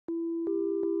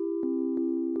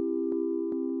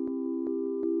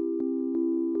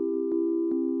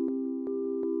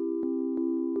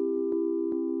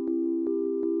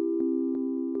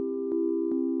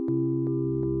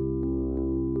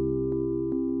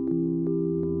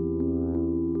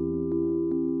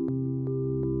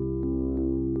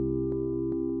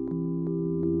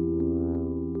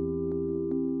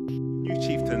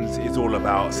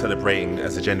about celebrating,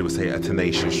 as Agenda would say, a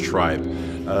tenacious tribe.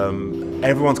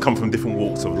 Everyone's come from different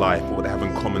walks of life, but what they have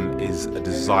in common is a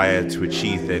desire to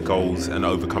achieve their goals and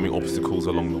overcoming obstacles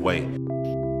along the way.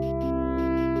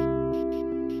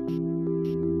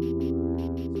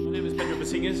 My name is Pedro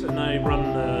Basingas and I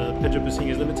run Pedro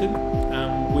Basingas Limited.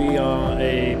 We are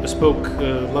a bespoke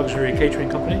luxury catering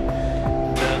company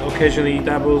that occasionally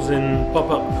dabbles in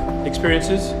pop-up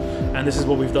experiences, and this is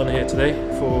what we've done here today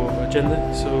for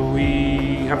Agenda. So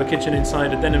we have a kitchen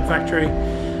inside a denim factory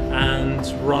and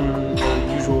run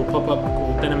a usual pop-up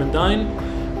called Denim and Dine,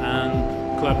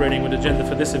 and collaborating with Agenda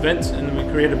for this event, and we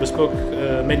created a bespoke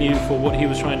menu for what he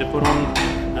was trying to put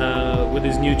on with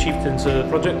his new Chieftains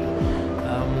project.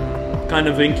 Kind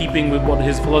of in keeping with what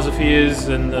his philosophy is,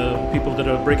 and people that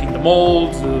are breaking the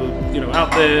mold,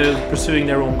 out there pursuing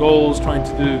their own goals, trying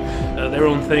to do their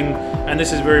own thing. And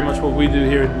this is very much what we do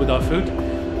here with our food,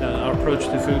 our approach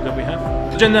to food that we have.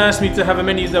 Agenda asked me to have a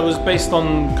menu that was based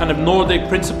on kind of Nordic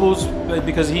principles,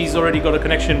 because he's already got a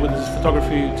connection with his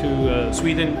photography to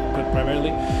Sweden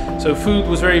primarily. So food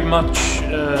was very much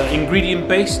ingredient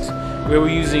based, where we're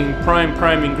using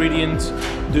prime ingredients,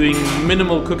 doing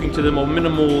minimal cooking to them or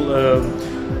minimal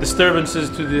disturbances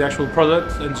to the actual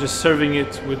product, and just serving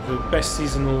it with the best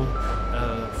seasonal,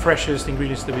 freshest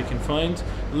ingredients that we can find.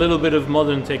 A little bit of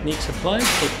modern techniques applied,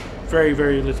 but very,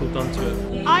 very little done to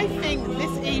it. I think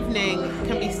this evening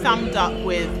can be summed up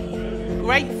with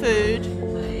great food,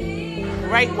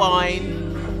 great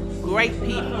wine, great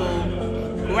people,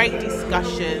 great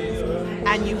discussions,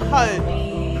 and you hope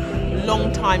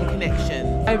long-time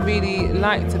connection. I really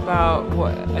liked about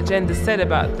what Agenda said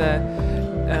about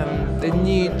the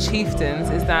new Chieftains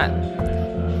is that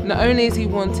not only is he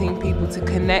wanting people to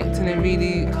connect in a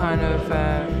really kind of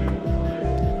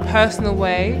personal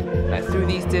way, like through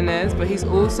these dinners, but he's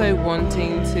also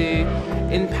wanting to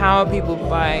empower people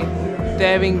by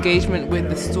their engagement with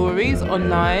the stories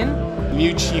online.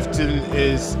 New Chieftain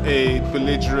is a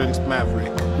belligerent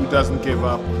maverick who doesn't give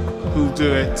up, who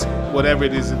do it, whatever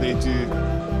it is that they do,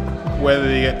 whether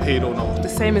they get paid or not. The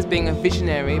same as being a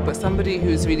visionary, but somebody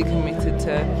who's really committed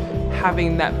to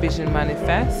having that vision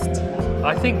manifest.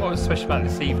 I think what was special about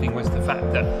this evening was the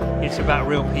fact that it's about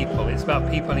real people. It's about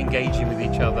people engaging with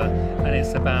each other, and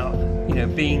it's about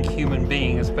being human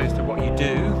being as opposed to what you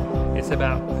do. It's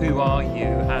about who are you,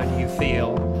 how do you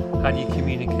feel, how do you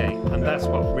communicate, and that's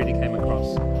what really came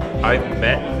across. I've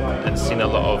met and seen a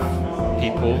lot of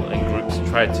people and groups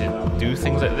try to do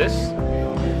things like this.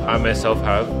 I myself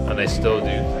have, and I still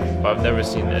do, but I've never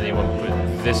seen anyone put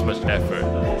this much effort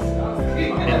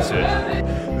into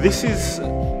it. This is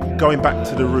going back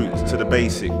to the roots, to the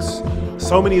basics.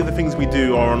 So many of the things we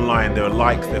do are online. There are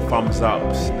likes, there are thumbs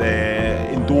ups, there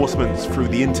are endorsements through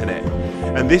the internet.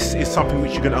 And this is something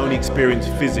which you can only experience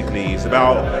physically. It's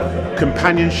about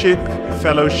companionship,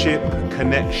 fellowship,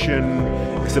 connection.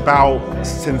 It's about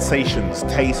sensations,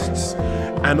 tastes,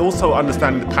 and also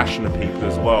understanding the passion of people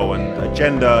as well. And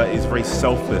Agenda is very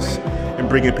selfless in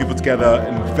bringing people together,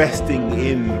 investing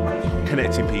in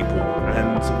connecting people,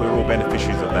 and we're all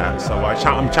beneficiaries of that. So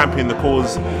I'm championing the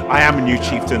cause. I am a new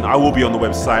chieftain. I will be on the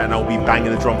website, and I'll be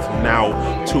banging the drum from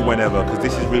now to whenever, because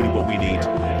this is really what we need.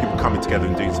 People coming together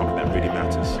and doing something that really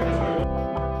matters.